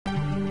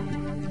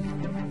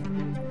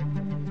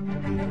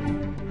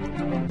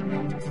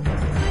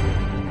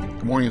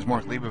morning, it's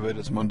Mark Leibovit.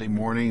 It's Monday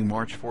morning,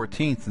 March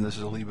 14th, and this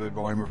is a Leibovit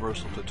volume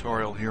reversal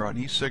tutorial here on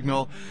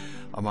Esignal.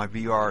 My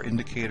VR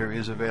indicator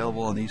is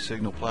available on the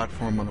Esignal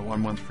platform on a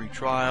 1-month free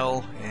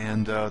trial,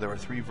 and there are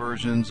 3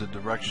 versions: a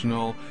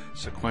directional,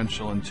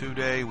 sequential, and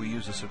 2-day. We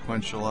use the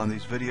sequential on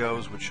these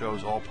videos, which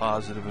shows all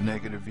positive and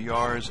negative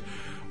VRs.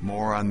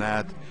 More on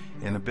that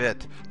in a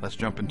bit. Let's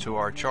jump into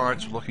our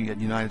charts. We're looking at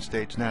United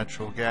States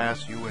natural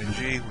gas,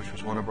 UNG, which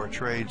was one of our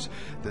trades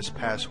this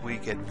past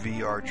week at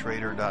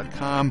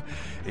vrtrader.com.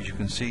 As you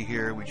can see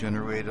here, we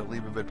generated a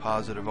Leibovit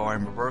positive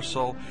volume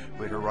reversal.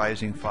 We had a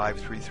rising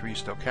 533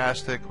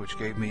 stochastic, which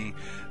gave me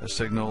a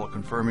signal, a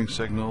confirming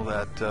signal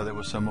that there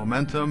was some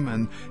momentum.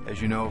 And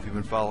as you know, if you've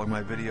been following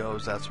my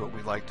videos, that's what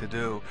we like to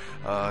do.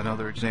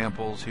 Another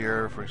examples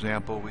here, for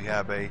example, we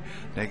have a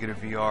negative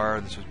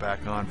VR. This was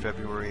back on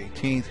February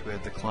 18th. We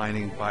had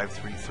declining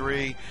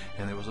 533,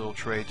 and there was a little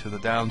trade to the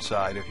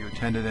downside. If you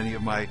attended any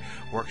of my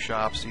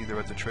workshops, either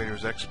at the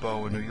Traders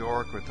Expo in New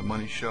York or at the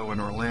Money Show in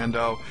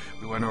Orlando,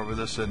 we went over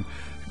this in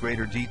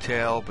greater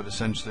detail, but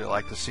essentially I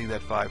like to see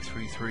that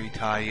 533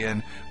 tie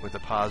in with a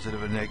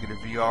positive and negative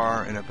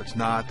VR, and if it's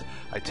not,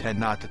 I tend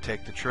not to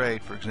take the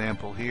trade. For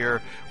example,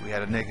 here we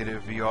had a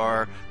negative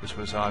VR. This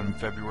was on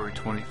February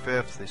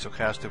 25th. The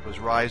stochastic was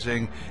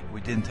rising.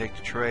 We didn't take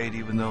the trade,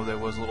 even though there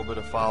was a little bit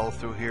of follow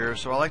through here.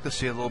 So I like to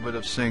see a little bit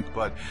of sync,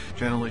 but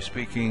generally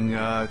speaking,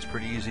 it's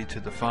pretty easy to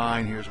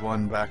define. Here's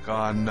one back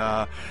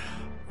on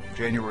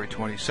January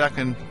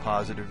 22nd,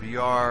 positive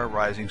VR,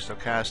 rising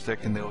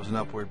stochastic, and there was an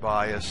upward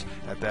bias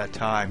at that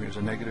time. Here's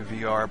a negative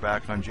VR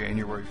back on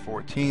January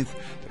 14th,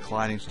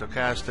 declining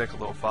stochastic, a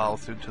little follow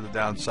through to the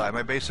downside.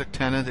 My basic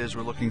tenet is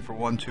we're looking for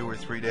 1, 2, or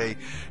 3-day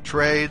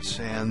trades,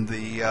 and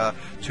the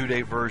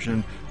 2-day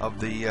version of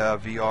the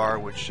VR,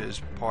 which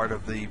is part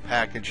of the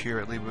package here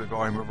at Leibovit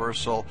Volume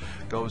Reversal,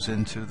 goes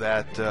into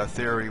that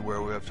theory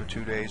where after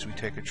 2 days we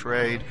take a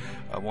trade,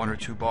 1 or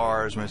 2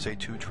 bars. When I say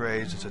 2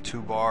 trades, it's a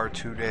 2-bar,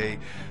 2-day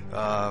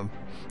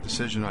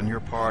decision on your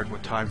part.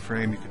 What time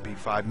frame? You could be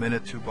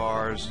 5-minute 2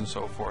 bars, and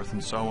so forth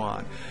and so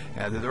on.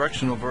 And the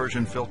directional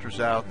version filters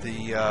out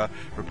the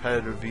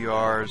repetitive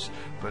VRs,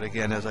 but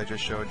again, as I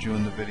just showed you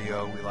in the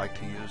video, we like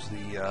to use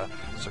the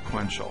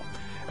sequential.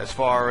 As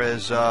far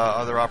as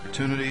other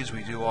opportunities,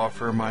 we do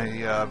offer my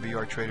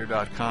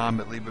vrtrader.com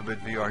at Leibovit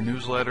VR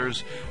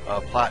newsletters.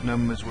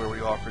 Platinum is where we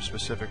offer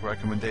specific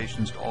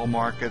recommendations to all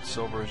markets.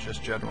 Silver is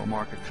just general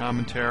market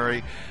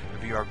commentary.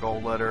 The VR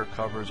Gold letter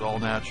covers all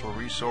natural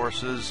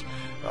resources.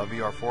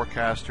 VR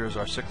Forecasters,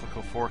 our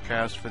cyclical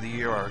forecast for the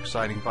year. Our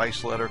Exciting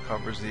Vice letter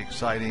covers the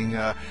exciting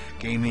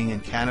gaming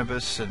and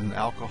cannabis and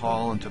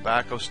alcohol and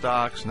tobacco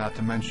stocks, not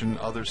to mention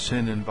other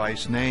sin and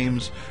vice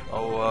names,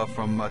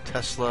 from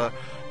Tesla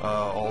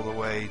all the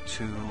way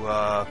to,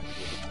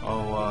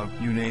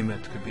 you name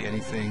it. Could be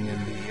anything in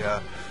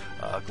the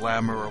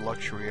glamour or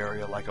luxury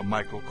area, like a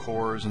Michael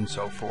Kors and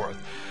so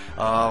forth.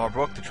 Our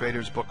book, The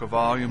Trader's Book of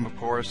Volume, of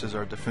course, is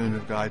our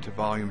definitive guide to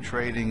volume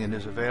trading and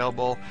is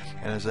available.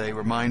 And as a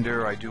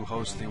reminder, I do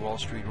host the Wall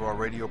Street Raw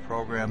radio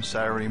program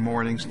Saturday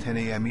mornings, 10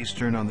 a.m.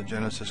 Eastern on the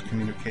Genesis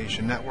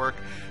Communication Network.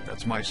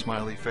 That's my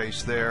smiley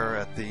face there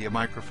at the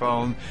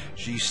microphone,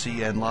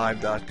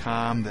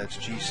 gcnlive.com. That's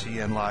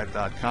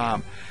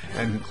gcnlive.com.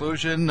 In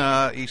conclusion,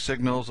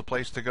 Esignal is the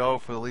place to go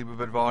for the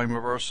Leibovit Volume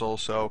Reversal,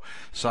 so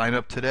sign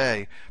up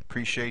today.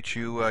 Appreciate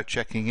you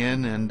checking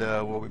in, and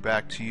we'll be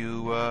back to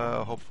you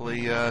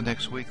hopefully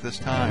next week this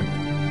time.